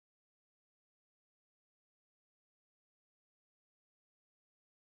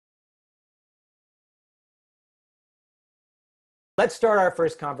let's start our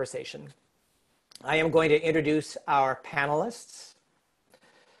first conversation. I am going to introduce our panelists.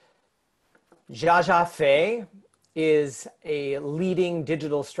 Jaja Fei is a leading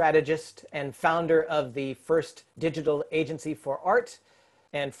digital strategist and founder of the first digital agency for art,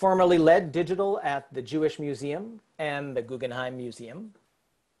 and formerly led digital at the Jewish Museum and the Guggenheim Museum.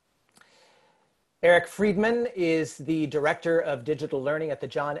 Eric Friedman is the director of digital learning at the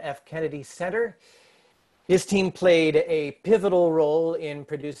John F. Kennedy Center. His team played a pivotal role in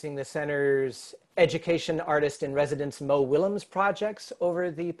producing the center's education artist in residence Mo Willems projects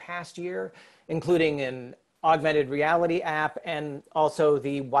over the past year, including an augmented reality app and also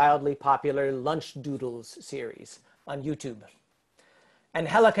the wildly popular Lunch Doodles series on YouTube.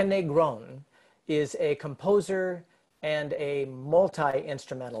 Angelica Negron is a composer and a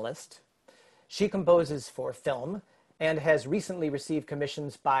multi-instrumentalist. She composes for film and has recently received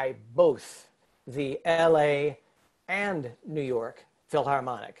commissions by both the LA and New York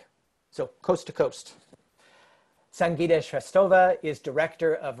Philharmonic, so coast to coast. Sangeeta Shrestova is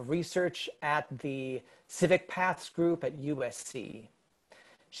Director of Research at the Civic Paths Group at USC.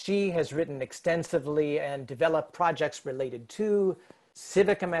 She has written extensively and developed projects related to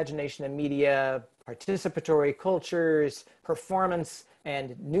civic imagination and media, participatory cultures, performance,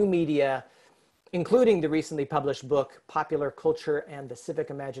 and new media, including the recently published book, Popular Culture and the Civic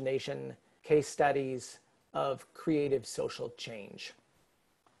Imagination, Case Studies of Creative Social Change.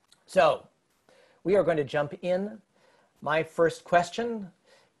 So we are going to jump in. My first question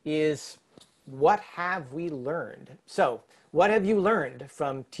is, what have we learned? So what have you learned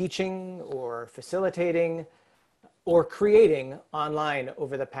from teaching or facilitating or creating online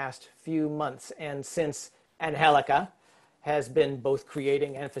over the past few months? And since Angelica has been both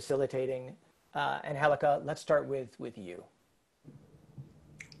creating and facilitating, Angelica, let's start with you.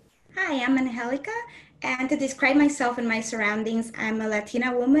 Hi, I'm Angelica, and to describe myself and my surroundings, I'm a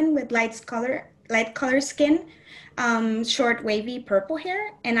Latina woman with light color skin, short wavy purple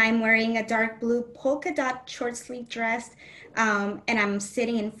hair, and I'm wearing a dark blue polka dot short sleeve dress, and I'm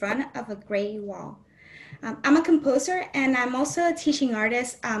sitting in front of a gray wall. I'm a composer, and I'm also a teaching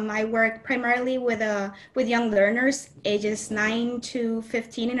artist. I work primarily with young learners, ages 9 to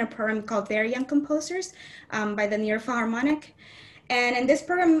 15, in a program called Very Young Composers by the New York Philharmonic. And in this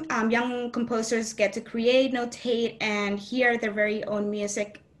program, young composers get to create, notate, and hear their very own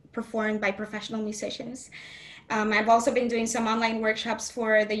music performed by professional musicians. I've also been doing some online workshops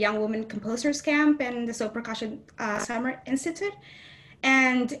for the Young Women Composers Camp and the Soul Percussion Summer Institute.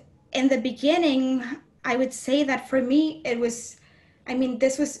 And in the beginning, I would say that for me,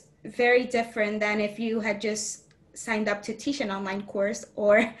 this was very different than if you had just signed up to teach an online course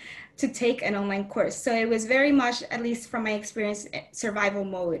or to take an online course. So it was very much, at least from my experience, survival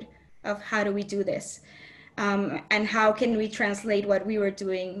mode of how do we do this? And how can we translate what we were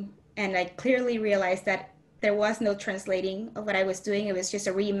doing? And I clearly realized that there was no translating of what I was doing. It was just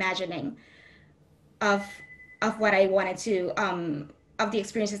a reimagining of what I wanted to, of the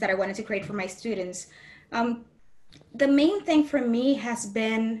experiences that I wanted to create for my students. The main thing for me has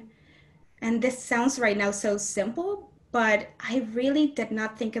been, and this sounds right now so simple, but I really did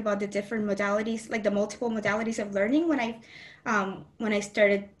not think about the different modalities, like the multiple modalities of learning when I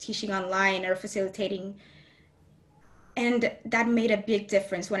started teaching online or facilitating. And that made a big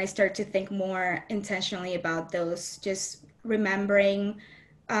difference when I started to think more intentionally about those, just remembering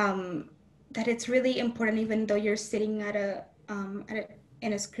that it's really important, even though you're sitting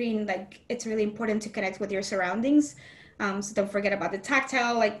in a screen, like it's really important to connect with your surroundings. So don't forget about the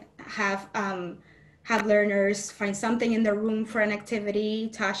tactile, like have learners find something in the room for an activity,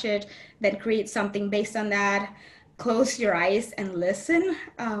 touch it, then create something based on that, close your eyes and listen.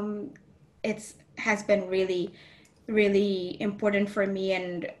 It has been really, really important for me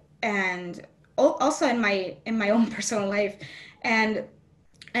and also in my own personal life, and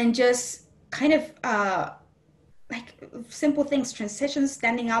just kind of like simple things, transitions,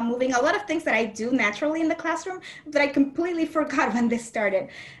 standing up, moving, a lot of things that I do naturally in the classroom that I completely forgot when this started.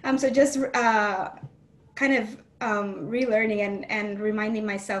 So just kind of relearning and reminding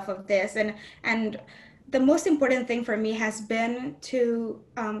myself of this. And the most important thing for me has been to,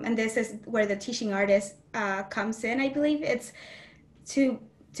 and this is where the teaching artist comes in, I believe, it's to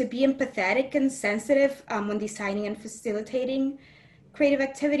be empathetic and sensitive when designing and facilitating creative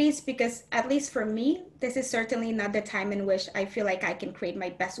activities, because at least for me, this is certainly not the time in which I feel like I can create my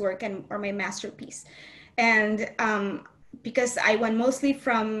best work or my masterpiece. And because I went mostly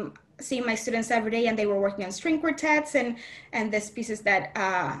from seeing my students every day and they were working on string quartets and these pieces that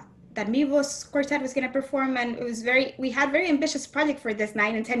that Mivos quartet was going to perform, and we had very ambitious project for this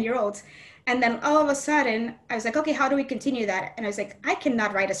 9 and 10-year-olds. And then all of a sudden, I was like, okay, how do we continue that? And I was like, I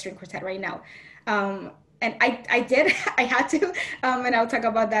cannot write a string quartet right now. And I did, I had to, and I'll talk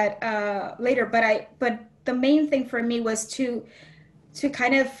about that later. But the main thing for me was to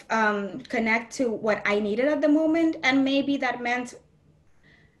kind of connect to what I needed at the moment, and maybe that meant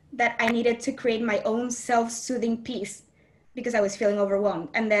that I needed to create my own self-soothing piece because I was feeling overwhelmed.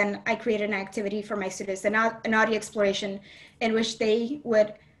 And then I created an activity for my students, an audio exploration in which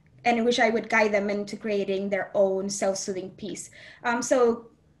in which I would guide them into creating their own self-soothing piece. So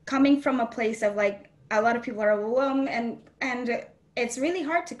coming from a place of like, a lot of people are overwhelmed and it's really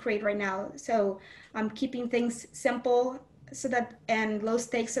hard to create right now. So I'm keeping things simple and low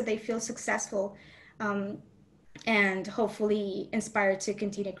stakes so they feel successful. And hopefully inspired to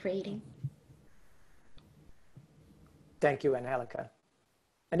continue creating. Thank you, Angelica.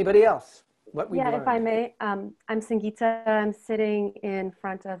 Anybody else? What we learned? If I may, I'm Sangeeta. I'm sitting in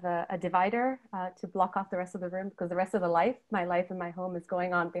front of a divider to block off the rest of the room because the rest of my life in my home is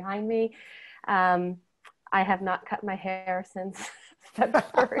going on behind me. I have not cut my hair since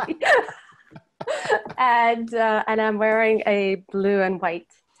February. and I'm wearing a blue and white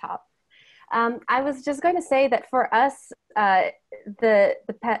top. I was just going to say that for us, the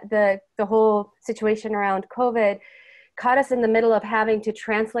whole situation around COVID caught us in the middle of having to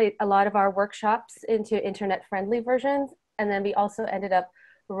translate a lot of our workshops into internet-friendly versions. And then we also ended up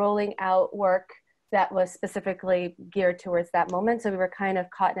rolling out work that was specifically geared towards that moment. So we were kind of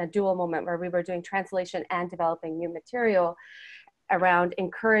caught in a dual moment where we were doing translation and developing new material around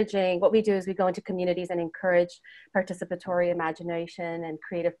encouraging. What we do is we go into communities and encourage participatory imagination and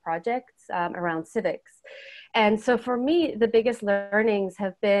creative projects around civics. And so for me, the biggest learnings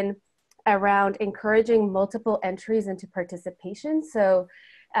have been around encouraging multiple entries into participation. So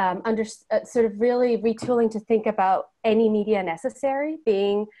sort of really retooling to think about any media necessary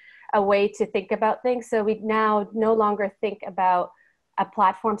being a way to think about things. So we now no longer think about a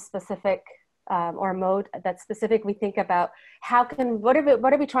platform specific or mode that's specific. We think about what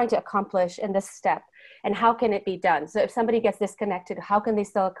are we trying to accomplish in this step and how can it be done? So if somebody gets disconnected, how can they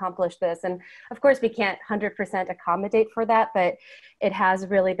still accomplish this? And of course we can't 100% accommodate for that, but it has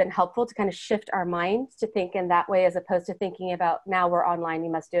really been helpful to kind of shift our minds to think in that way as opposed to thinking about now we're online, we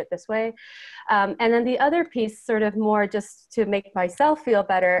must do it this way. And then the other piece, sort of more just to make myself feel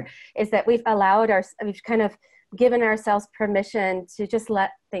better, is that we've kind of given ourselves permission to just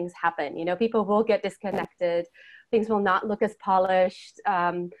let things happen. You know, people will get disconnected, things will not look as polished,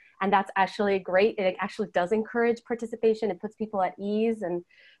 and that's actually great. It actually does encourage participation. It puts people at ease. And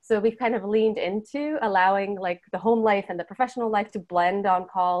so we've kind of leaned into allowing like the home life and the professional life to blend on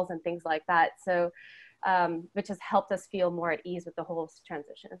calls and things like that. So, which has helped us feel more at ease with the whole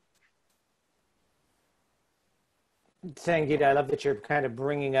transition. Sangeeta, I love that you're kind of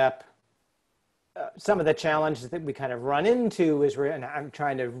bringing up some of the challenges that we kind of run into as and I'm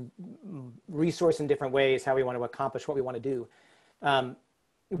trying to resource in different ways how we want to accomplish what we want to do.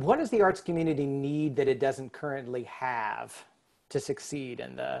 What does the arts community need that it doesn't currently have to succeed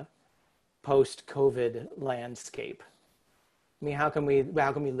in the post-COVID landscape? I mean, how can we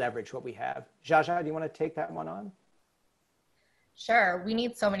leverage what we have? Jaja, do you want to take that one on? Sure, we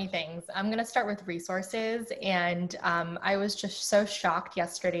need so many things. I'm going to start with resources. And I was just so shocked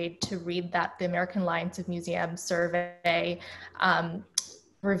yesterday to read that the American Alliance of Museums survey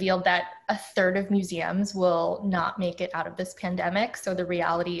revealed that a third of museums will not make it out of this pandemic. So the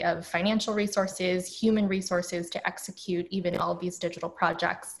reality of financial resources, human resources to execute even all of these digital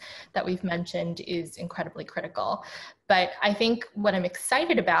projects that we've mentioned is incredibly critical. But I think what I'm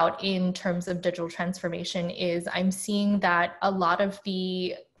excited about in terms of digital transformation is I'm seeing that a lot of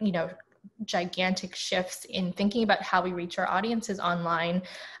the, gigantic shifts in thinking about how we reach our audiences online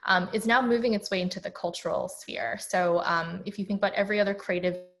is now moving its way into the cultural sphere. So if you think about every other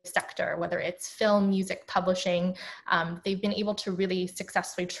creative sector, whether it's film, music, publishing, they've been able to really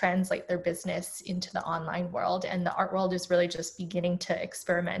successfully translate their business into the online world. And the art world is really just beginning to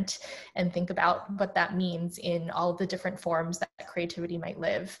experiment and think about what that means in all of the different forms that creativity might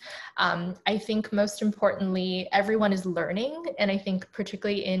live. I think most importantly, everyone is learning. And I think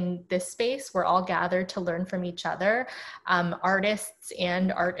particularly in this space, we're all gathered to learn from each other. Artists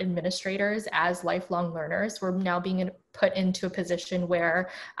and art administrators as lifelong learners, we're now being put into a position where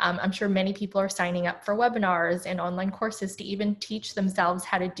I'm sure many people are signing up for webinars and online courses to even teach themselves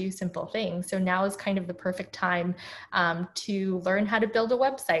how to do simple things. So now is kind of the perfect time to learn how to build a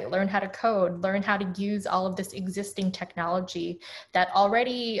website, learn how to code, learn how to use all of this existing technology that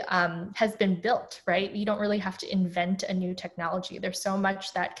already has been built, right? You don't really have to invent a new technology. There's so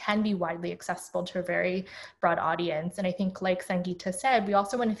much that can be widely accessible to a very broad audience. And I think, like Sangeeta said, we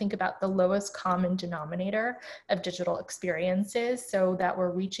also want to think about the lowest common denominator of digital experiences so that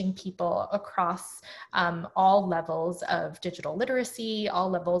we're reaching people across all levels of digital literacy, all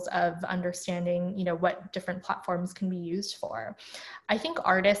levels of understanding, you know, what different platforms can be used for. I think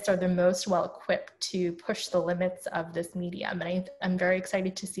artists are the most well equipped to push the limits of this medium, and I'm very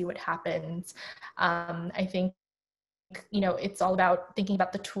excited to see what happens. I think, you know, it's all about thinking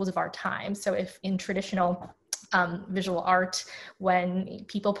about the tools of our time. So if in traditional visual art, when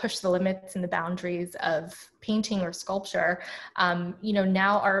people push the limits and the boundaries of painting or sculpture, you know,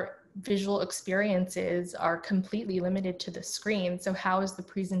 now our visual experiences are completely limited to the screen. So how is the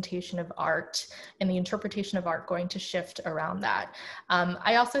presentation of art and the interpretation of art going to shift around that?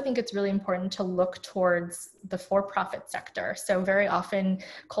 I also think it's really important to look towards the for-profit sector. So very often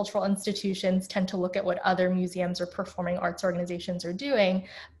cultural institutions tend to look at what other museums or performing arts organizations are doing,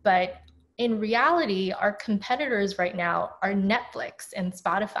 but in reality, our competitors right now are Netflix and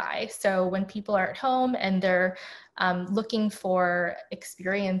Spotify. So when people are at home and they're looking for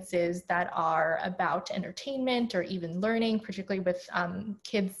experiences that are about entertainment or even learning, particularly with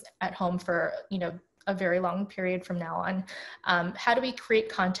kids at home for, you know, a very long period from now on, how do we create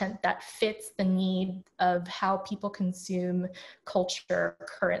content that fits the need of how people consume culture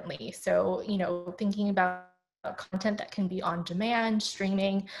currently? So, you know, thinking about content that can be on demand,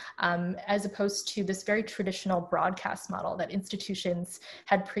 streaming, as opposed to this very traditional broadcast model that institutions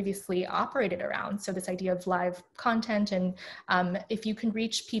had previously operated around. So this idea of live content, and if you can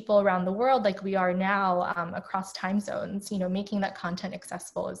reach people around the world like we are now across time zones, you know, making that content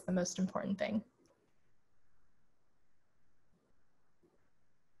accessible is the most important thing.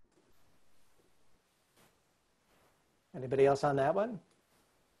 Anybody else on that one?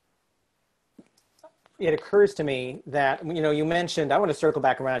 It occurs to me that, you know, you mentioned, I want to circle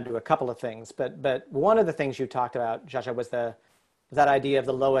back around to a couple of things, but one of the things you talked about, Jaja, was that idea of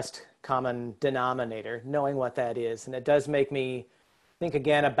the lowest common denominator, knowing what that is. And it does make me think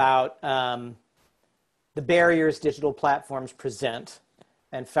again about the barriers digital platforms present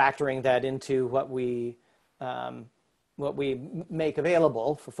and factoring that into what we make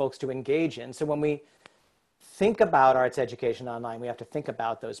available for folks to engage in. So when we think about arts education online, we have to think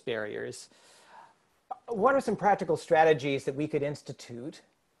about those barriers. What are some practical strategies that we could institute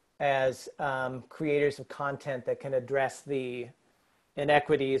as creators of content that can address the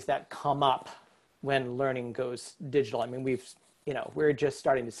inequities that come up when learning goes digital? I mean, we're just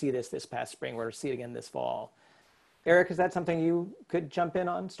starting to see this past spring. We're going to see it again this fall. Eric, is that something you could jump in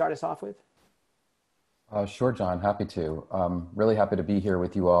on, start us off with? Sure, John, happy to. Really happy to be here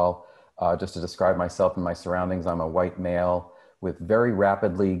with you all. Just to describe myself and my surroundings, I'm a white male with very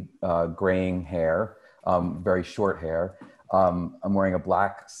rapidly graying hair. Very short hair. I'm wearing a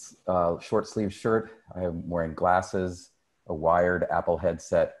black short sleeve shirt. I'm wearing glasses, a wired Apple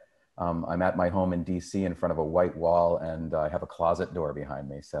headset. I'm at my home in DC in front of a white wall, and I have a closet door behind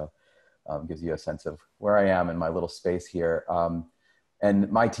me. So gives you a sense of where I am in my little space here.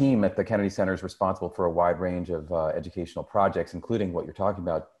 And my team at the Kennedy Center is responsible for a wide range of educational projects, including what you're talking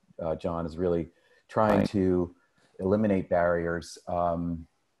about, John, is really trying to eliminate barriers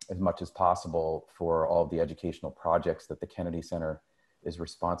as much as possible for all of the educational projects that the Kennedy Center is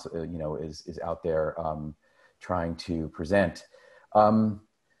responsible, is out there trying to present.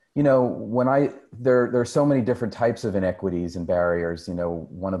 You know, when there's so many different types of inequities and barriers. You know,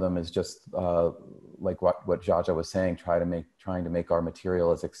 one of them is just like what Jaja was saying, trying to make our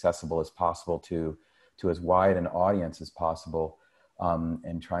material as accessible as possible to as wide an audience as possible,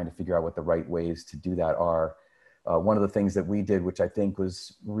 and trying to figure out what the right ways to do that are. One of the things that we did, which I think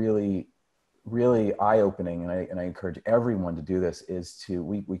was really, really eye-opening, and I encourage everyone to do this, is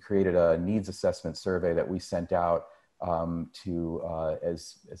we created a needs assessment survey that we sent out to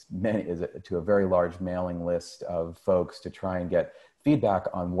a very large mailing list of folks to try and get feedback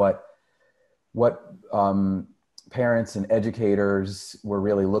on what parents and educators were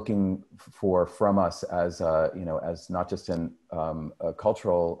really looking for from us as as not just in a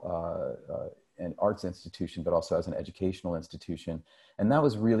cultural an arts institution, but also as an educational institution. And that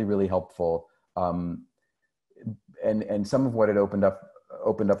was really, really helpful. And some of what it opened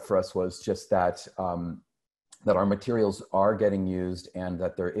up for us was just that, that our materials are getting used, and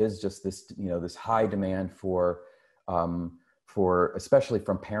that there is just this, this high demand for for, especially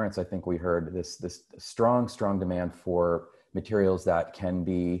from parents, I think we heard this strong demand for materials that can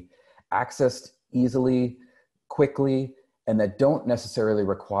be accessed easily, quickly, and that don't necessarily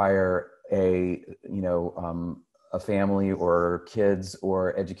require a family or kids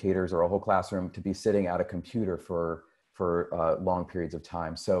or educators or a whole classroom to be sitting at a computer for long periods of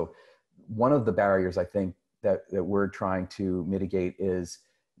time. So one of the barriers I think that we're trying to mitigate is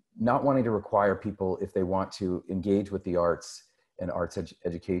not wanting to require people, if they want to engage with the arts and arts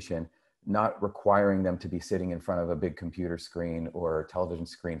education, not requiring them to be sitting in front of a big computer screen or television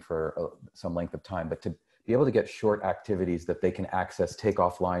screen for some length of time, but to be able to get short activities that they can access, take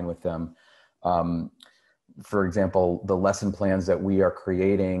offline with them. For example, the lesson plans that we are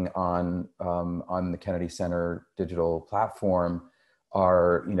creating on the Kennedy Center digital platform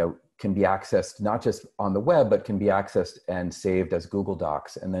are, can be accessed not just on the web, but can be accessed and saved as Google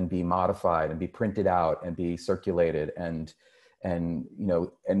Docs and then be modified and be printed out and be circulated and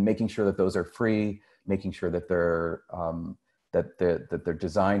making sure that those are free, making sure that they're they're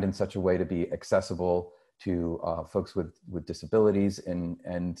designed in such a way to be accessible to folks with disabilities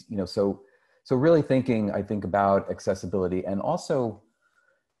and so really thinking, I think, about accessibility and also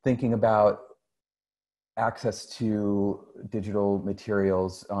thinking about access to digital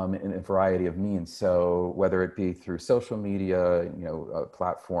materials in a variety of means. So whether it be through social media,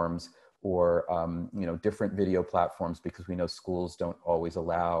 platforms, or different video platforms, because we know schools don't always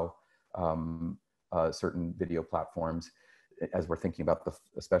allow certain video platforms. As we're thinking about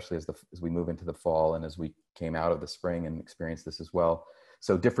especially as we move into the fall and as we came out of the spring and experienced this as well.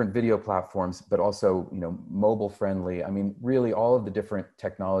 So different video platforms, but also mobile friendly. I mean, really all of the different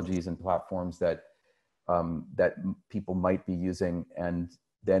technologies and platforms that that people might be using, and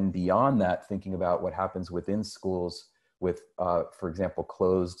then beyond that, thinking about what happens within schools with, for example,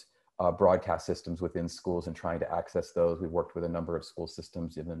 closed broadcast systems within schools and trying to access those. We've worked with a number of school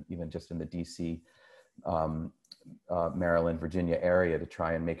systems, even just in the DC, Maryland, Virginia area, to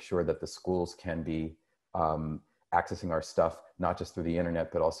try and make sure that the schools can be accessing our stuff, not just through the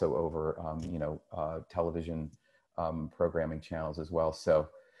internet, but also over, television programming channels as well. So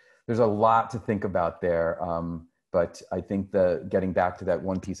there's a lot to think about there. But I think getting back to that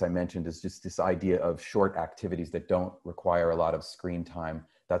one piece I mentioned is just this idea of short activities that don't require a lot of screen time.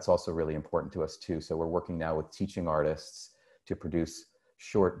 That's also really important to us too. So we're working now with teaching artists to produce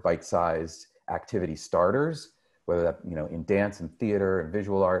short bite-sized activity starters, whether that, in dance and theater and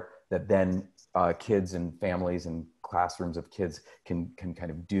visual art, that then kids and families and classrooms of kids can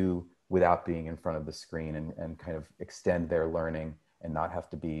kind of do without being in front of the screen and kind of extend their learning and not have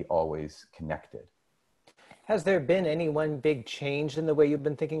to be always connected. Has there been any one big change in the way you've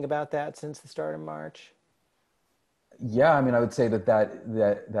been thinking about that since the start of March? Yeah, I mean, I would say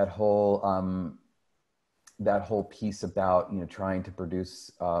that whole piece about trying to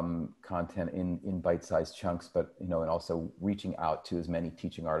produce content in bite-sized chunks, but and also reaching out to as many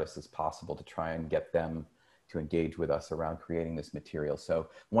teaching artists as possible to try and get them to engage with us around creating this material. So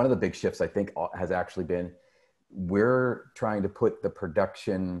one of the big shifts I think has actually been, we're trying to put the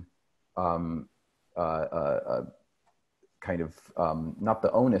production kind of not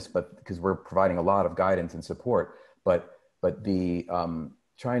the onus, but because we're providing a lot of guidance and support, but the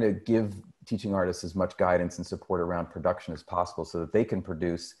trying to give teaching artists as much guidance and support around production as possible so that they can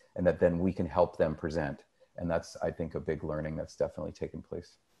produce and that then we can help them present. And that's, I think, a big learning that's definitely taken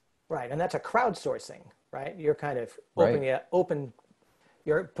place. Right. And that's a crowdsourcing, right? You're kind of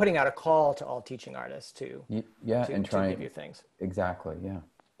you're putting out a call to all teaching artists to give you things. Exactly. Yeah.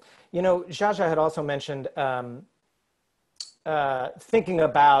 Jaja had also mentioned thinking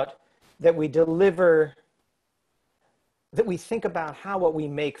about that we think about how what we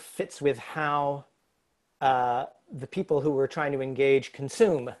make fits with how the people who we're trying to engage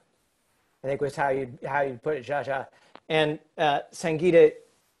consume. I think was how you put it, Jaja. And Sangeeta,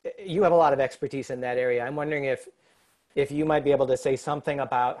 you have a lot of expertise in that area. I'm wondering if you might be able to say something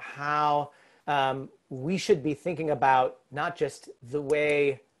about how we should be thinking about not just the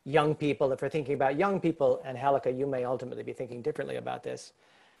way young people, if we're thinking about young people, and Halika, you may ultimately be thinking differently about this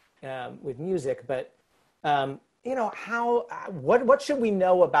with music, but what should we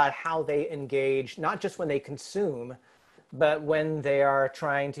know about how they engage, not just when they consume, but when they are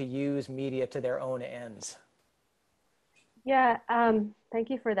trying to use media to their own ends? Yeah, thank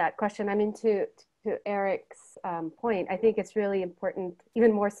you for that question. I mean, to Eric's point, I think it's really important,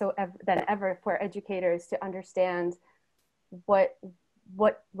 even more so than ever, for educators to understand what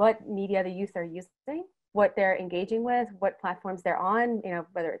media the youth are using, what they're engaging with, what platforms they're on,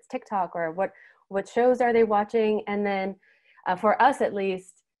 whether it's TikTok or what shows are they watching. And then for us, at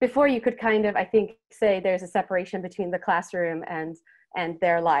least, before you could kind of, I think, say there's a separation between the classroom and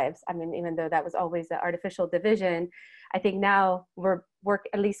their lives. I mean, even though that was always the artificial division, I think now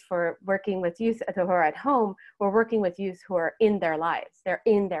at least for working with youth who are at home, we're working with youth who are in their lives. They're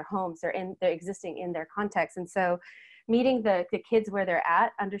in their homes, they're existing in their context. And so meeting the kids where they're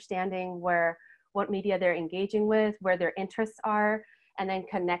at, understanding what media they're engaging with, where their interests are, and then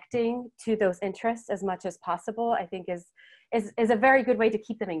connecting to those interests as much as possible, I think is a very good way to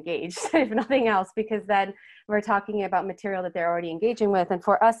keep them engaged, if nothing else, because then we're talking about material that they're already engaging with. And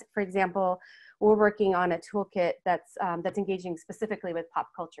for us, for example, we're working on a toolkit that's engaging specifically with pop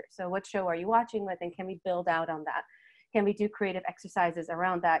culture. So what show are you watching with, and can we build out on that? Can we do creative exercises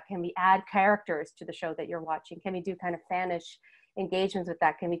around that? Can we add characters to the show that you're watching? Can we do kind of fanish engagements with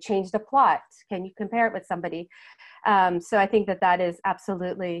that? Can we change the plot? Can you compare it with somebody? So I think that is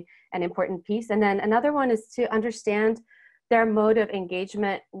absolutely an important piece. And then another one is to understand their mode of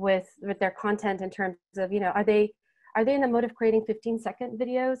engagement with their content in terms of, are they in the mode of creating 15-second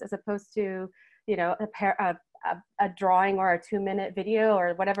videos as opposed to, a drawing or a 2-minute video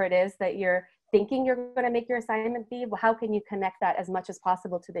or whatever it is that you're thinking you're going to make your assignment be? Well, how can you connect that as much as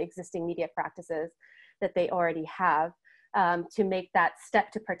possible to the existing media practices that they already have, to make that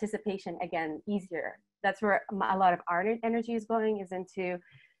step to participation, again, easier? That's where a lot of our energy is going, is into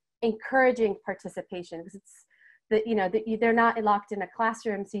encouraging participation, because they're not locked in a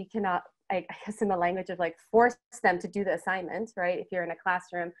classroom, so you cannot, I guess in the language of like, force them to do the assignment, right? If you're in a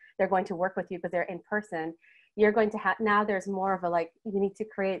classroom, they're going to work with you because they're in person. You're going to have, now there's more of a, like, you need to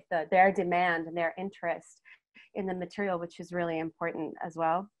create their demand and their interest in the material, which is really important as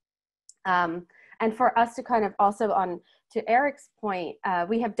well. And for us to kind of also, to Eric's point,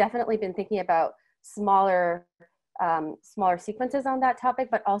 we have definitely been thinking about smaller sequences on that topic,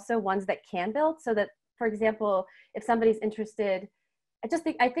 but also ones that can build, so that, for example, if somebody's interested,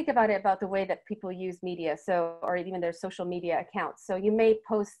 I think about it about the way that people use media, or even their social media accounts. So you may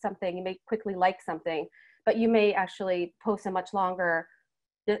post something, you may quickly like something, but you may actually post a much longer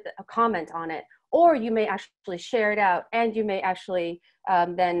comment on it, or you may actually share it out, and you may actually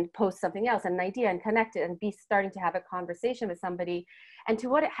then post something else, an idea, and connect it, and be starting to have a conversation with somebody. And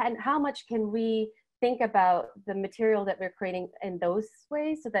how much can we think about the material that we're creating in those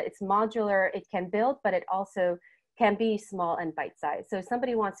ways, so that it's modular, it can build, but it also can be small and bite-sized. So if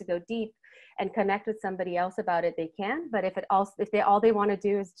somebody wants to go deep and connect with somebody else about it, they can. But if all they want to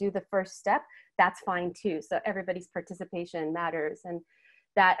do is do the first step, that's fine too. So everybody's participation matters, and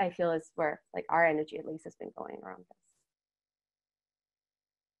that, I feel, is where, like, our energy at least has been going around this.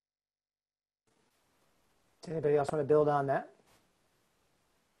 Does anybody else want to build on that?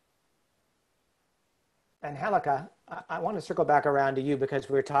 And Halika, I want to circle back around to you, because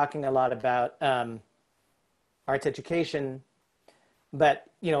we're talking a lot about arts education, but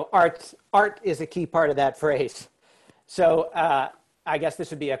art is a key part of that phrase. So I guess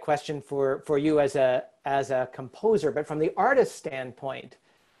this would be a question for you as a composer, but from the artist standpoint,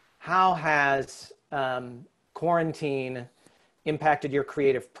 how has quarantine impacted your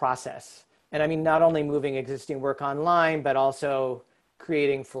creative process? And I mean, not only moving existing work online, but also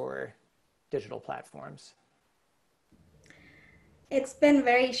creating for digital platforms. It's been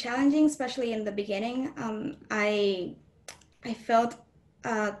very challenging, especially in the beginning. I felt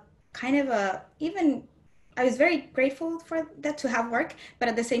I was very grateful for that, to have work, but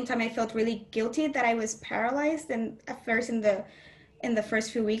at the same time, I felt really guilty that I was paralyzed. And at first, in the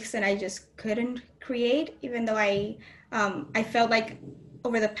first few weeks, and I just couldn't create, even though I felt like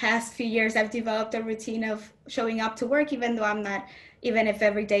over the past few years, I've developed a routine of showing up to work, even though even if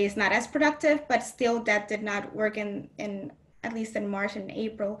every day is not as productive, but still that did not work in at least in March and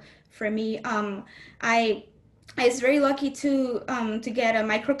April for me. I was very lucky to get a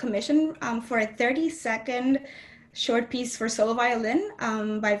micro commission for a 30-second short piece for solo violin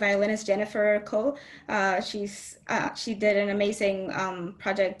by violinist Jennifer Cole. She did an amazing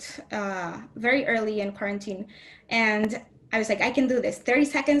project very early in quarantine, and I was like, I can do this. 30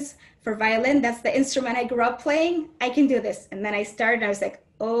 seconds for violin. That's the instrument I grew up playing. I can do this. And then I started, and I was like,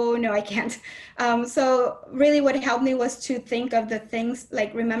 oh no, I can't. So really what helped me was to think of the things,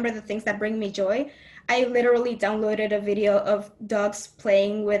 like remember the things that bring me joy. I literally downloaded a video of dogs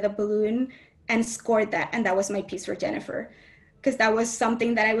playing with a balloon and scored that. And that was my piece for Jennifer, because that was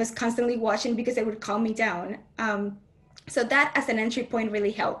something that I was constantly watching because it would calm me down. So that as an entry point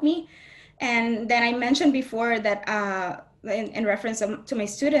really helped me. And then I mentioned before that in reference to my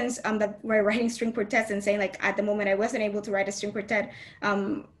students that were writing string quartets and saying, like, at the moment I wasn't able to write a string quartet.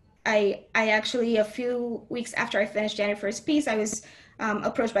 I actually, a few weeks after I finished Jennifer's piece, I was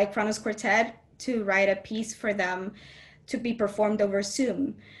approached by Kronos Quartet to write a piece for them to be performed over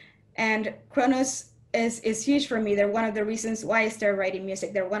Zoom. And Chronos is huge for me. They're one of the reasons why I started writing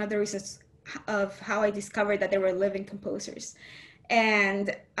music. They're one of the reasons of how I discovered that they were living composers.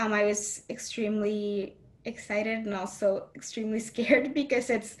 And I was extremely excited and also extremely scared because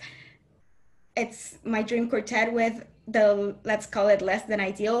it's my dream quartet with the, let's call it, less than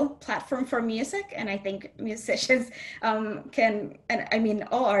ideal platform for music. And I think musicians can, and I mean,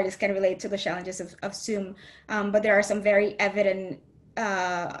 all artists can relate to the challenges of Zoom, but there are some very evident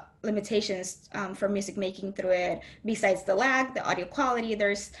limitations for music making through it, besides the lag, the audio quality.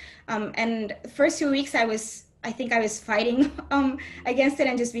 There's, and the first 2 weeks I think I was fighting against it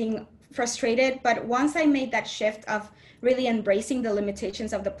and just being frustrated. But once I made that shift of really embracing the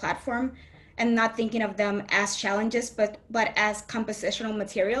limitations of the platform and not thinking of them as challenges, but as compositional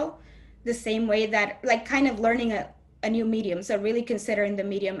material, the same way that, like, kind of learning a new medium. So really considering the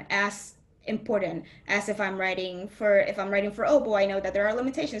medium as important as if I'm writing for oboe, I know that there are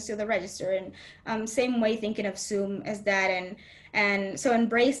limitations to the register, and same way thinking of Zoom as that, and so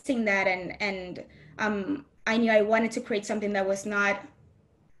embracing that, and I knew I wanted to create something that was not.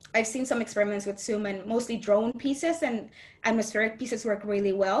 I've seen some experiments with Zoom and mostly drone pieces, and atmospheric pieces work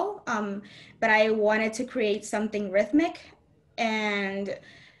really well. But I wanted to create something rhythmic, and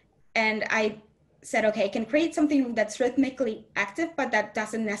I said, okay, I can create something that's rhythmically active, but that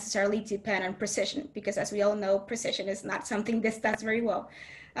doesn't necessarily depend on precision, because as we all know, precision is not something this does very well.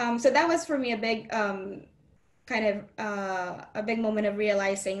 So that was for me a big a big moment of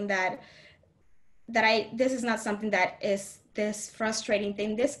realizing that this is not something that is this frustrating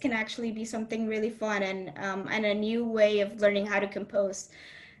thing. This can actually be something really fun and a new way of learning how to compose.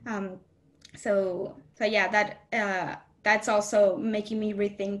 So yeah, that's also making me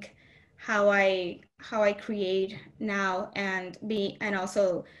rethink how I create now, and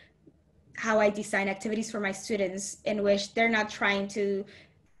also how I design activities for my students, in which they're not trying to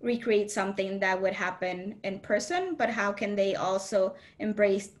recreate something that would happen in person, but how can they also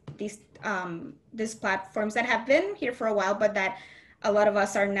embrace these platforms that have been here for a while, but that a lot of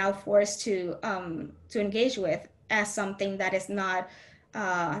us are now forced to engage with as something that is not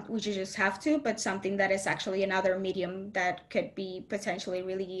which you just have to, but something that is actually another medium that could be potentially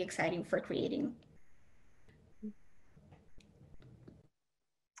really exciting for creating.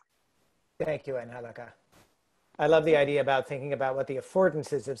 Thank you, Angelica. I love the idea about thinking about what the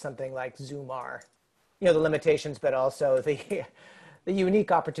affordances of something like Zoom are. You know, the limitations, but also the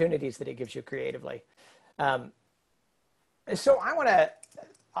unique opportunities that it gives you creatively. So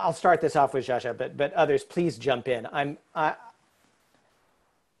I'll start this off with Jaja, but others, please jump in. I'm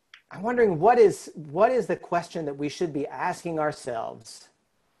wondering what is the question that we should be asking ourselves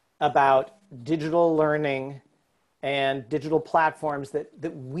about digital learning and digital platforms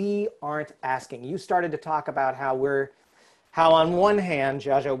that we aren't asking. You started to talk about how on one hand,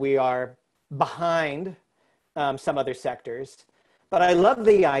 Jaja, we are behind some other sectors, but I love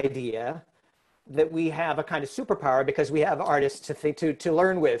the idea that we have a kind of superpower because we have artists to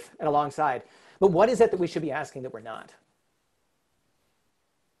learn with and alongside. But what is it that we should be asking that we're not?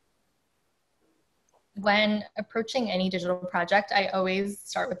 When approaching any digital project, I always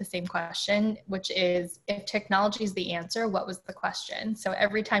start with the same question, which is, if technology is the answer, what was the question? So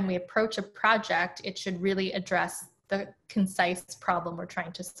every time we approach a project, it should really address the concise problem we're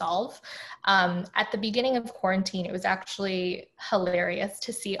trying to solve. At the beginning of quarantine, it was actually hilarious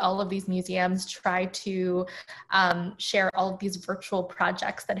to see all of these museums try to share all of these virtual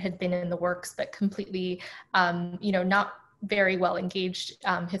projects that had been in the works, but completely, not very well engaged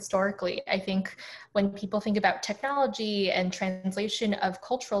historically. I think when people think about technology and translation of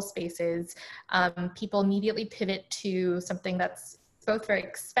cultural spaces, people immediately pivot to something that's both very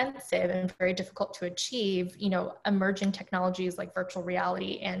expensive and very difficult to achieve, emerging technologies like virtual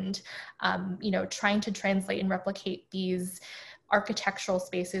reality and, trying to translate and replicate these architectural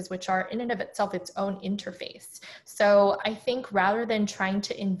spaces, which are in and of itself its own interface. So I think rather than trying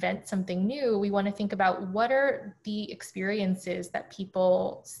to invent something new, we want to think about what are the experiences that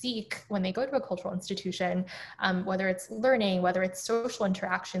people seek when they go to a cultural institution, whether it's learning, whether it's social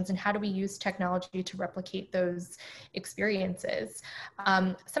interactions, and how do we use technology to replicate those experiences.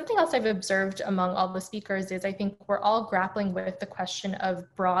 Something else I've observed among all the speakers is I think we're all grappling with the question of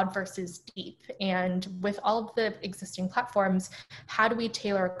broad versus deep. And with all of the existing platforms, how do we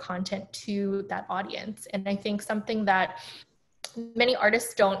tailor content to that audience? And I think something that many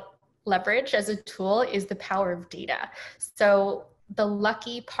artists don't leverage as a tool is the power of data. So the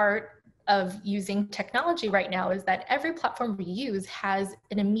lucky part of using technology right now is that every platform we use has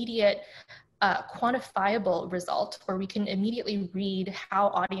an immediate quantifiable result where we can immediately read how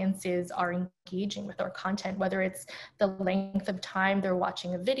audiences are engaging with our content, whether it's the length of time they're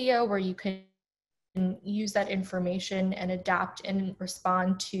watching a video, where you can use that information and adapt and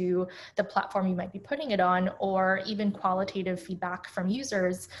respond to the platform you might be putting it on, or even qualitative feedback from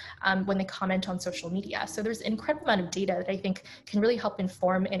users when they comment on social media. So there's an incredible amount of data that I think can really help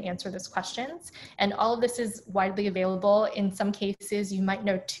inform and answer those questions. And all of this is widely available. In some cases, you might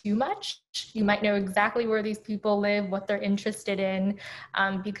know too much. You might know exactly where these people live, what they're interested in,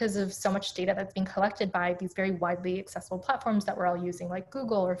 because of so much data that's being collected by these very widely accessible platforms that we're all using, like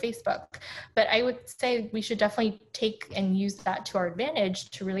Google or Facebook. But I would say we should definitely take and use that to our advantage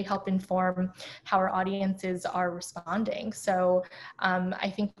to really help inform how our audiences are responding. So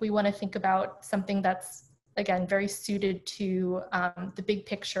I think we want to think about something that's, again, very suited to the big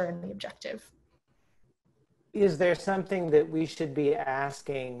picture and the objective. Is there something that we should be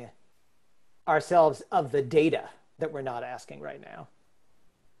asking ourselves of the data that we're not asking right now?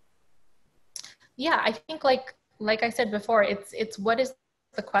 Yeah, I think like I said before, it's what is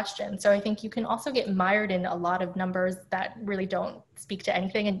the question. So I think you can also get mired in a lot of numbers that really don't speak to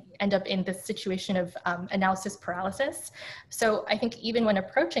anything and end up in this situation of analysis paralysis. So I think even when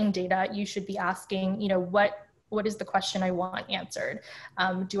approaching data, you should be asking, what is the question I want answered?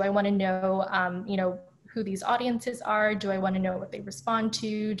 Do I want to know, who these audiences are? Do I want to know what they respond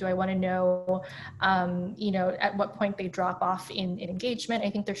to? Do I want to know, at what point they drop off in engagement? I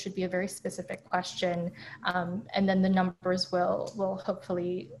think there should be a very specific question, and then the numbers will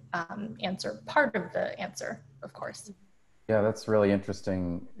hopefully answer part of the answer, of course. Yeah, that's really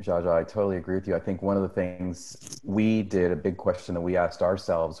interesting, Jaja. I totally agree with you. I think one of the things we did, a big question that we asked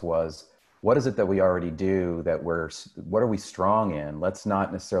ourselves was, what is it that we already do that what are we strong in? Let's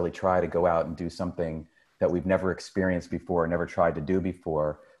not necessarily try to go out and do something that we've never experienced before, never tried to do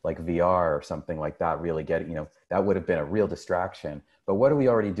before, like VR or something like that, really that would have been a real distraction. But what do we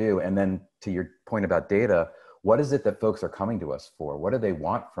already do? And then to your point about data, what is it that folks are coming to us for? What do they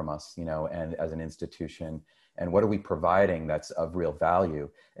want from us, and as an institution? And what are we providing that's of real value?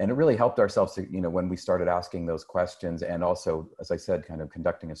 And it really helped ourselves to, when we started asking those questions, and also, as I said, kind of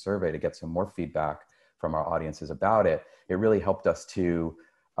conducting a survey to get some more feedback from our audiences about it, it really helped us to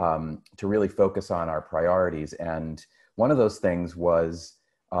really focus on our priorities. And one of those things was,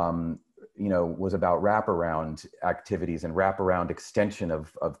 was about wraparound activities and wraparound extension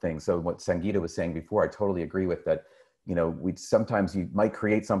of things. So what Sangeeta was saying before, I totally agree with that. Sometimes you might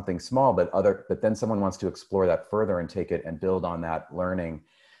create something small, but then someone wants to explore that further and take it and build on that learning.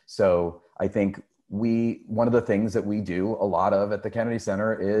 So I think one of the things that we do a lot of at the Kennedy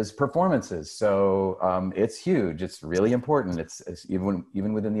Center is performances. So it's huge. It's really important. It's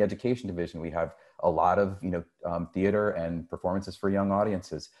even within the education division, we have a lot of theater and performances for young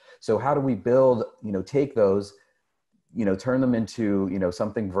audiences. So how do we build, take those, turn them into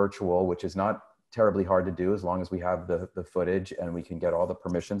something virtual, which is not terribly hard to do as long as we have the footage and we can get all the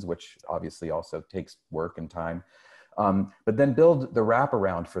permissions, which obviously also takes work and time. But then build the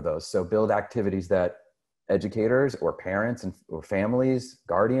wraparound for those. So build activities that educators or parents or families,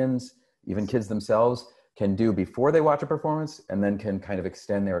 guardians, even kids themselves can do before they watch a performance, and then can kind of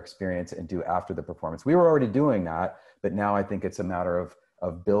extend their experience and do after the performance. We were already doing that, but now I think it's a matter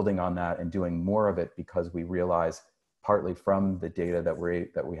of building on that and doing more of it, because we realize, partly from the data that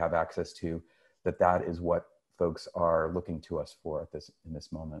we have access to, that is what folks are looking to us for in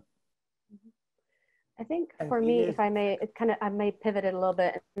this moment. I think for me, if I may, I may pivot it a little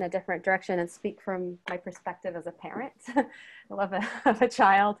bit in a different direction and speak from my perspective as a parent. I love a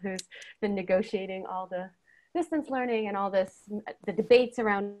child who's been negotiating all the distance learning and all the debates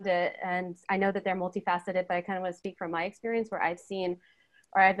around it. And I know that they're multifaceted, but I kind of want to speak from my experience where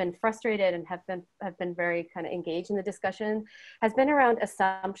I've been frustrated and have been very kind of engaged in the discussion, has been around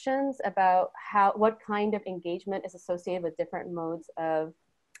assumptions about what kind of engagement is associated with different modes of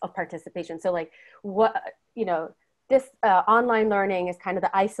participation. So like this online learning is kind of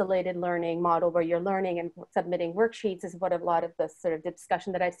the isolated learning model where you're learning and submitting worksheets is what a lot of the sort of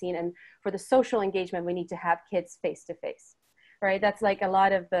discussion that I've seen. And for the social engagement, we need to have kids face to face, right? That's like a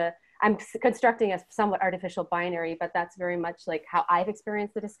lot of I'm constructing a somewhat artificial binary, but that's very much like how I've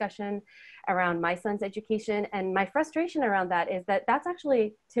experienced the discussion around my son's education. And my frustration around that is that that's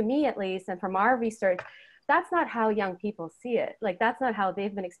actually, to me at least, and from our research, that's not how young people see it. Like, that's not how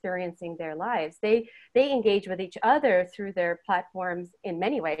they've been experiencing their lives. They engage with each other through their platforms in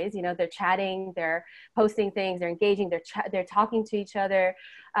many ways. They're chatting, they're posting things, they're engaging, they're talking to each other.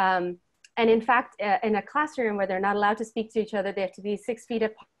 And in fact, in a classroom where they're not allowed to speak to each other, they have to be 6 feet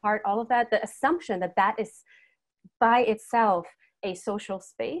apart, all of that, the assumption that is by itself a social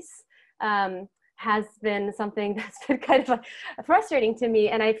space has been something that's been kind of frustrating to me.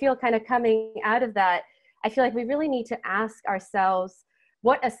 And I feel kind of coming out of that, I feel like we really need to ask ourselves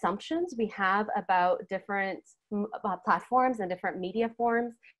what assumptions we have about different platforms and different media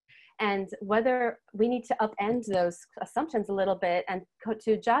forms, and whether we need to upend those assumptions a little bit, and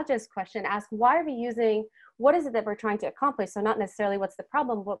to Jaja's question, ask why are we using, what is it that we're trying to accomplish? So not necessarily what's the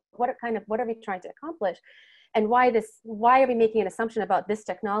problem, what are we trying to accomplish? And why are we making an assumption about this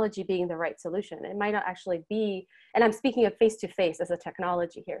technology being the right solution? It might not actually be, and I'm speaking of face-to-face as a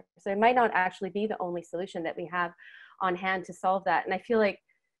technology here. So it might not actually be the only solution that we have on hand to solve that. And I feel like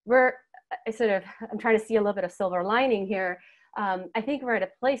I'm trying to see a little bit of silver lining here. I think we're at a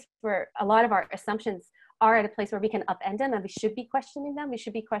place where a lot of our assumptions are at a place where we can upend them, and we should be questioning them. We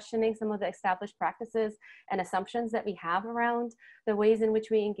should be questioning some of the established practices and assumptions that we have around the ways in which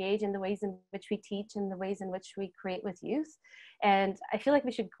we engage, and the ways in which we teach, and the ways in which we create with youth. And I feel like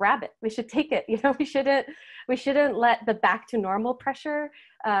we should grab it. We should take it. We shouldn't let the back to normal pressure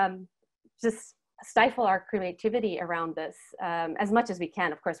just stifle our creativity around this as much as we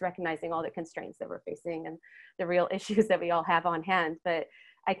can, of course, recognizing all the constraints that we're facing and the real issues that we all have on hand. But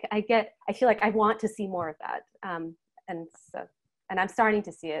I feel like I want to see more of that. And I'm starting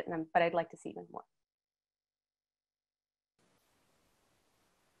to see it, but I'd like to see even more.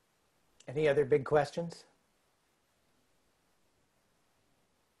 Any other big questions?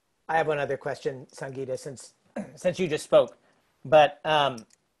 I have one other question, Sangeeta, since you just spoke. But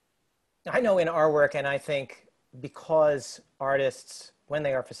I know in our work, and I think because artists, when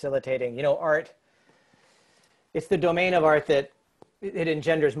they are facilitating, art, it's the domain of art that it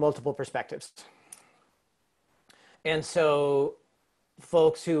engenders multiple perspectives. And so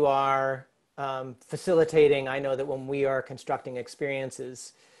folks who are facilitating, I know that when we are constructing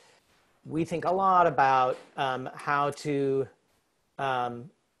experiences, we think a lot about how to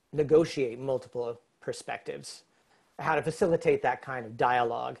negotiate multiple perspectives, how to facilitate that kind of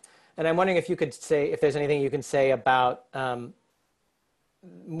dialogue. And I'm wondering if you could say, if there's anything you can say about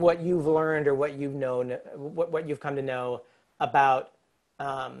what you've learned or what you've known, what you've come to know about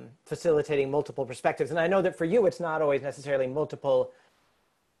facilitating multiple perspectives. And I know that for you, it's not always necessarily multiple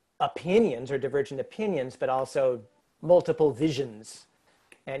opinions or divergent opinions, but also multiple visions.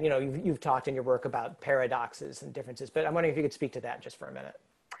 And you've talked in your work about paradoxes and differences, but I'm wondering if you could speak to that just for a minute.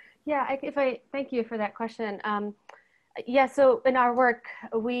 Yeah, thank you for that question. Yeah, so in our work,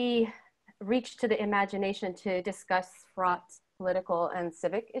 we reach to the imagination to discuss fraught political and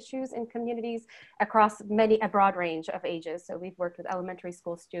civic issues in communities across a broad range of ages. So we've worked with elementary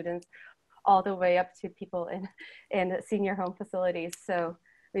school students all the way up to people in senior home facilities. So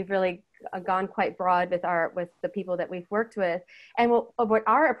we've really gone quite broad with the people that we've worked with. And what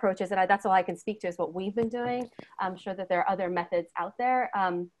our approach is, and that's all I can speak to, is what we've been doing. I'm sure that there are other methods out there,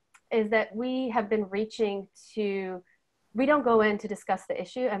 is that we have been reaching to, we don't go in to discuss the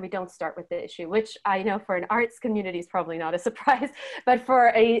issue, and we don't start with the issue, which I know for an arts community is probably not a surprise, but for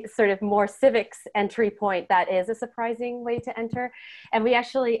a sort of more civics entry point, that is a surprising way to enter. And we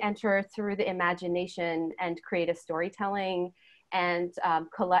actually enter through the imagination and creative storytelling and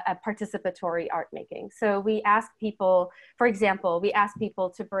participatory art making. So we ask people, for example,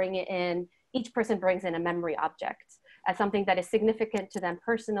 to bring in, each person brings in a memory object as something that is significant to them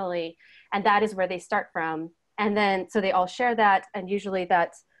personally, and that is where they start from. And then, so they all share that, and usually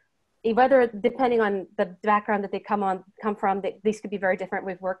that's, whether, depending on the background that they come from, these could be very different.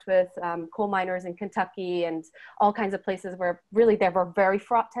 We've worked with coal miners in Kentucky and all kinds of places where really there were very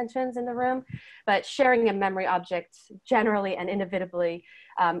fraught tensions in the room, but sharing a memory object generally and inevitably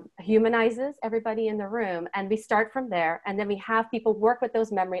humanizes everybody in the room. And we start from there, and then we have people work with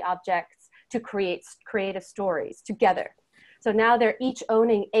those memory objects to create creative stories together. So now they're each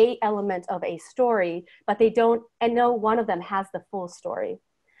owning a element of a story, but they don't, and no one of them has the full story.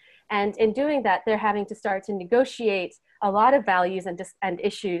 And in doing that, they're having to start to negotiate a lot of values and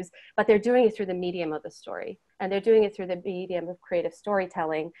issues, but they're doing it through the medium of the story. And they're doing it through the medium of creative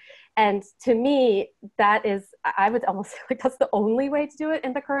storytelling. And to me, that is, I would almost say like that's the only way to do it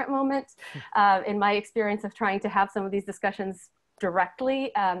in the current moment. In my experience of trying to have some of these discussions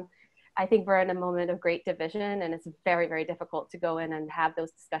directly, I think we're in a moment of great division, and it's very, very difficult to go in and have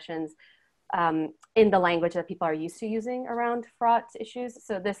those discussions in the language that people are used to using around fraught issues.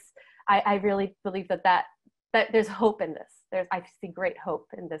 So I really believe that there's hope in this. I see great hope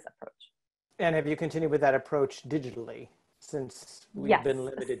in this approach. And have you continued with that approach digitally since we've been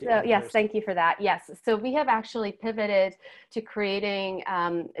limited to yes, thank you for that. Yes, so we have actually pivoted to creating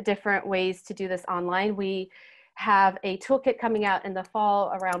different ways to do this online. have a toolkit coming out in the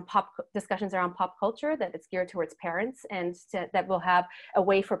fall around discussions around pop culture that it's geared towards parents, and that will have a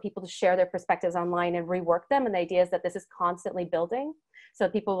way for people to share their perspectives online and rework them. And the idea is that this is constantly building. So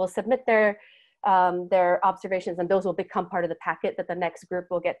people will submit their observations, and those will become part of the packet that the next group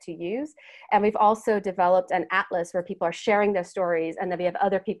will get to use. And we've also developed an atlas where people are sharing their stories, and then we have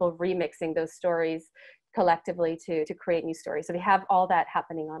other people remixing those stories collectively to create new stories. So we have all that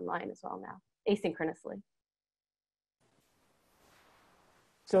happening online as well now, asynchronously.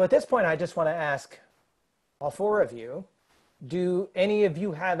 So at this point, I just want to ask all four of you, do any of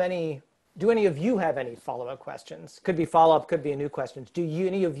you have any follow-up questions? Could be follow-up, could be a new question.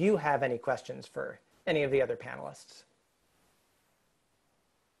 Any of you have any questions for any of the other panelists?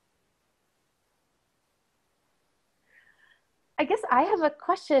 I guess I have a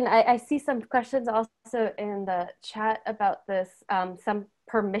question. I see some questions also in the chat about this, some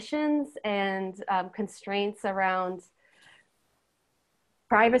permissions and constraints around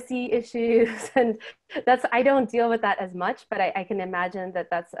privacy issues, and I don't deal with that as much, but I can imagine that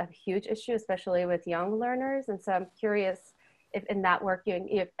that's a huge issue, especially with young learners. And so I'm curious if in that work, and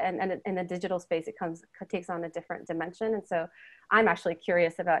in the digital space, it takes on a different dimension. And so I'm actually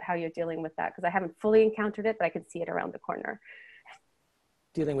curious about how you're dealing with that, because I haven't fully encountered it, but I can see it around the corner.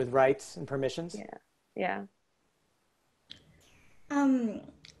 Dealing with rights and permissions? Yeah.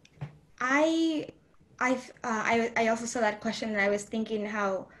 I also saw that question, and I was thinking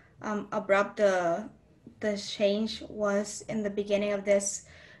how abrupt the change was in the beginning of this,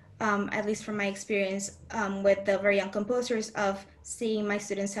 at least from my experience with the very young composers, of seeing my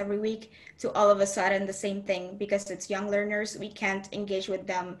students every week to all of a sudden the same thing, because it's young learners, we can't engage with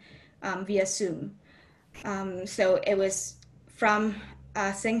them via Zoom. So it was from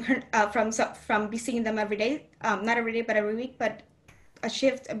from seeing them every day, not every day, but every week, but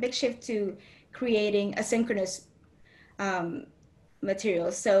a big shift to creating asynchronous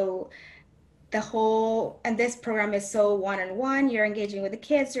material. So and this program is so one-on-one, you're engaging with the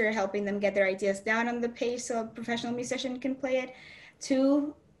kids, you're helping them get their ideas down on the page so a professional musician can play it,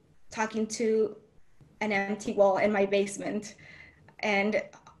 to talking to an empty wall in my basement, and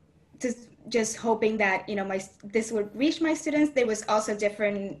just hoping that, this would reach my students. There was also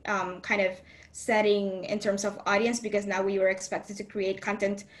different kind of setting in terms of audience, because now we were expected to create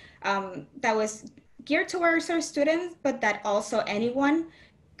content that was geared towards our students, but that also anyone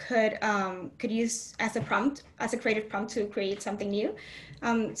could use as a prompt, as a creative prompt, to create something new.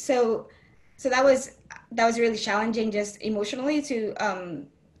 So that was really challenging, just emotionally, to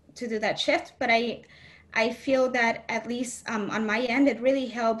do that shift. But I feel that at least on my end, it really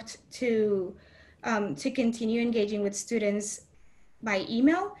helped to continue engaging with students by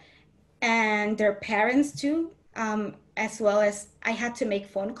email, and their parents too, as well as I had to make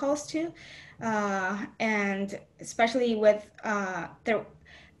phone calls too, and especially with I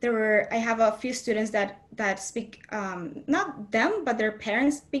have a few students that speak, not them, but their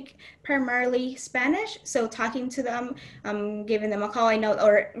parents speak primarily Spanish. So talking to them, giving them a call,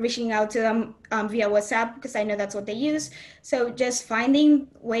 or reaching out to them via WhatsApp, because I know that's what they use. So just finding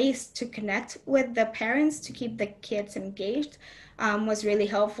ways to connect with the parents to keep the kids engaged was really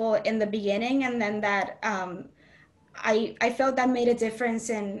helpful in the beginning. And then that I felt that made a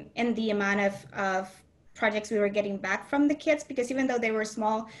difference in the amount of projects we were getting back from the kids, because even though they were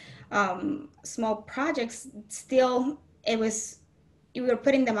small projects, still we were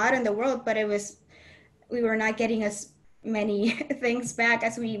putting them out in the world, but we were not getting as many things back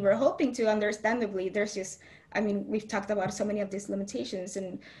as we were hoping to. Understandably, there's just, we've talked about so many of these limitations,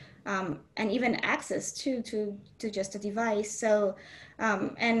 and even access to just a device. So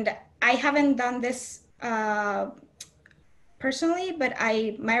and I haven't done this personally, but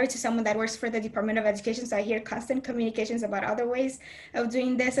I married to someone that works for the Department of Education, so I hear constant communications about other ways of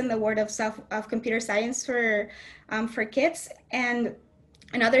doing this in the world of computer science for kids. And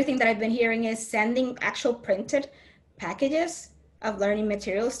another thing that I've been hearing is sending actual printed packages of learning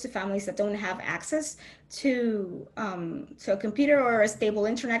materials to families that don't have access to a computer or a stable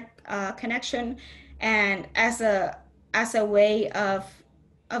internet connection, and as a way of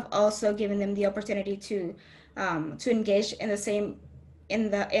also giving them the opportunity to engage in the same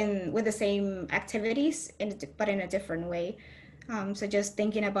with the same activities, but in a different way. So just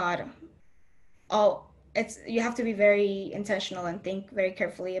thinking about you have to be very intentional and think very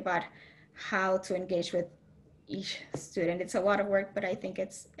carefully about how to engage with each student. It's a lot of work, but I think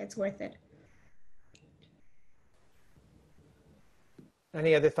it's worth it.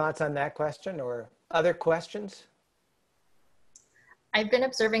 Any other thoughts on that question or other questions? I've been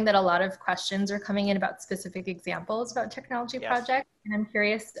observing that a lot of questions are coming in about specific examples about technology projects. And I'm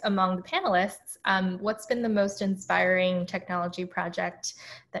curious, among the panelists, what's been the most inspiring technology project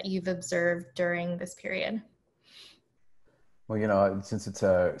that you've observed during this period? Well, you know, since it's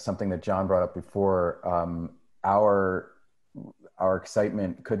something that John brought up before, our our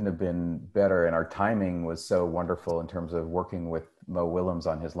excitement couldn't have been better, and our timing was so wonderful in terms of working with Mo Willems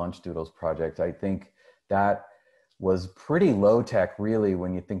on his Lunch Doodles project. I think that was pretty low tech, really,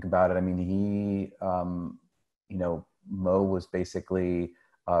 when you think about it. I mean, you know, Mo was basically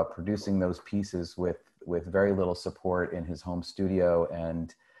producing those pieces with very little support in his home studio,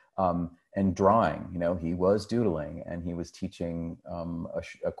 and drawing. You know, he was doodling and he was teaching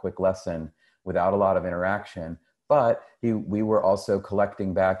a quick lesson without a lot of interaction. But we were also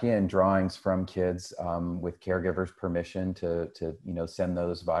collecting back in drawings from kids with caregivers' permission to you know, send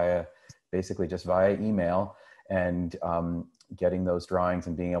those basically just via email, and getting those drawings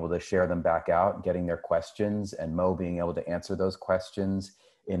and being able to share them back out, getting their questions, and Mo being able to answer those questions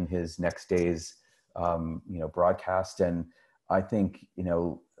in his next day's you know, broadcast. And I think, you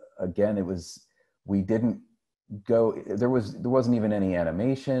know, again, we didn't go, there wasn't even any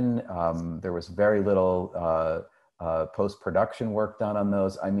animation. There was very little post-production work done on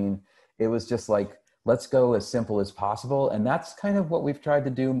those. I mean, it was just like, let's go as simple as possible. And that's kind of what we've tried to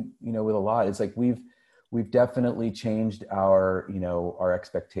do, you know, with a lot. It's like we've definitely changed our, you know, our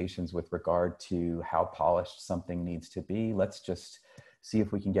expectations with regard to how polished something needs to be. Let's just see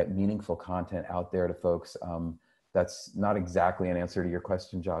if we can get meaningful content out there to folks. That's not exactly an answer to your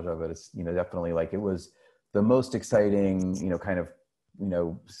question, Jaja, but it's, you know, definitely like, it was the most exciting, you know, kind of, you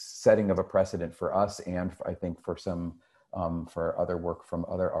know, setting of a precedent for us, and I think for some, for other work from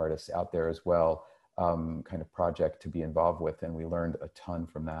other artists out there as well, kind of project to be involved with. And we learned a ton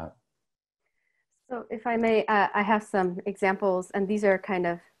from that. So if I may, I have some examples, and these are kind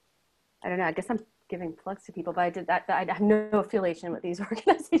of, I don't know, I guess I'm giving plugs to people, but I have no affiliation with these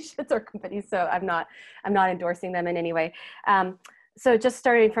organizations or companies, so I'm not endorsing them in any way. So just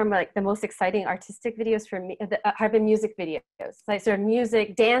starting from like the most exciting artistic videos for me have been music videos, like sort of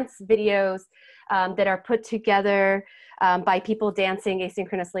music dance videos that are put together by people dancing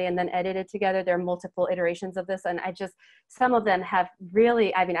asynchronously and then edited together. There are multiple iterations of this, and some of them have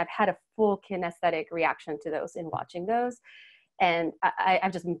really, I mean, I've had a full kinesthetic reaction to those in watching those. And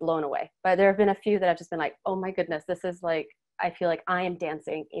I've just been blown away. But there have been a few that I've just been like, oh my goodness, this is like, I feel like I am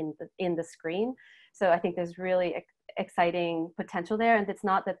dancing in the screen. So I think there's really exciting potential there. And it's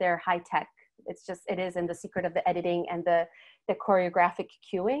not that they're high tech. It's just, it is in the secret of the editing and the choreographic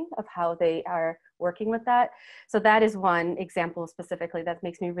cueing of how they are working with that. So that is one example specifically that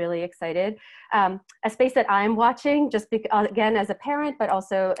makes me really excited. A space that I'm watching, just again, as a parent, but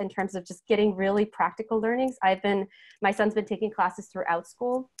also in terms of just getting really practical learnings. My son's been taking classes throughout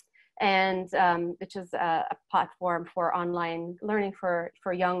school, and which is a platform for online learning for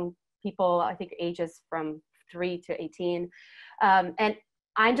young people, I think ages from 3 to 18. And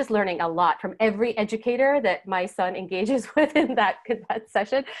I'm just learning a lot from every educator that my son engages with in that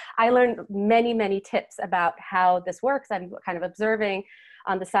session. I learned many, many tips about how this works. I'm kind of observing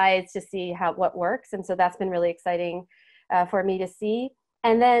on the sides to see what works. And so that's been really exciting for me to see.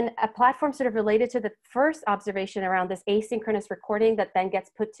 And then a platform sort of related to the first observation around this asynchronous recording that then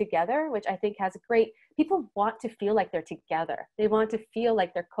gets put together, which I think has people want to feel like they're together. They want to feel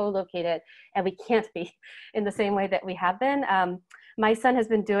like they're co-located, and we can't be in the same way that we have been. My son has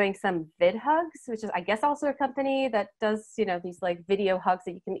been doing some vid hugs, which is, I guess, also a company that does, you know, these like video hugs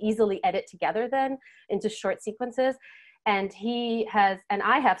that you can easily edit together then into short sequences. And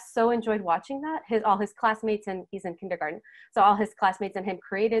I have so enjoyed watching that. All his classmates, and he's in kindergarten, so all his classmates and him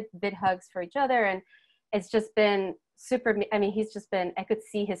created vid hugs for each other. And it's just been super, I mean, I could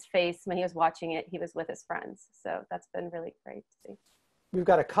see his face when he was watching it. He was with his friends. So that's been really great to see. We've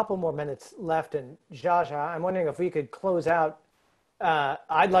got a couple more minutes left. And Jaja, I'm wondering if we could close out.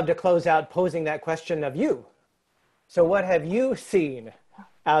 I'd love to close out posing that question of you. So what have you seen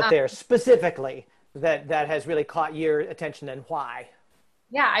out there specifically that has really caught your attention, and why?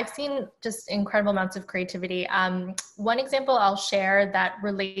 Yeah, I've seen just incredible amounts of creativity. One example I'll share that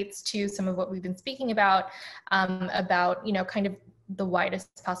relates to some of what we've been speaking about, you know, kind of the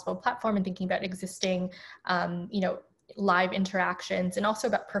widest possible platform and thinking about existing, you know, live interactions, and also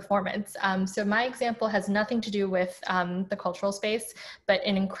about performance. So my example has nothing to do with the cultural space, but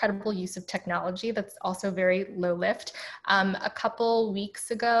an incredible use of technology that's also very low lift. A couple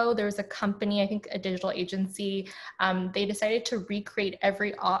weeks ago, there was a company, I think a digital agency, they decided to recreate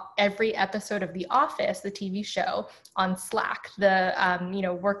every episode of The Office, the TV show, on Slack, the you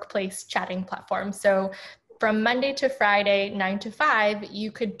know, workplace chatting platform. So from Monday to Friday, 9 to 5,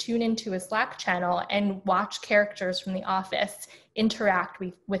 you could tune into a Slack channel and watch characters from The Office interact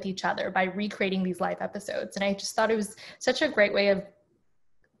with each other by recreating these live episodes. And I just thought it was such a great way of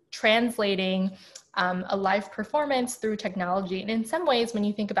translating a live performance through technology. And in some ways, when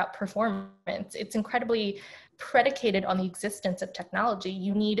you think about performance, it's incredibly predicated on the existence of technology.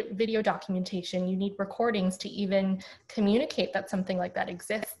 You need video documentation, you need recordings to even communicate that something like that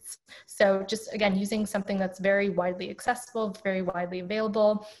exists. So just again, using something that's very widely accessible, very widely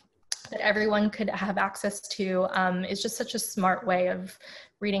available, that everyone could have access to is just such a smart way of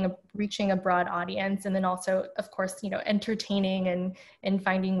reaching a broad audience. And then also, of course, you know, entertaining and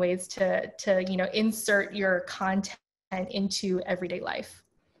finding ways to you know, insert your content into everyday life.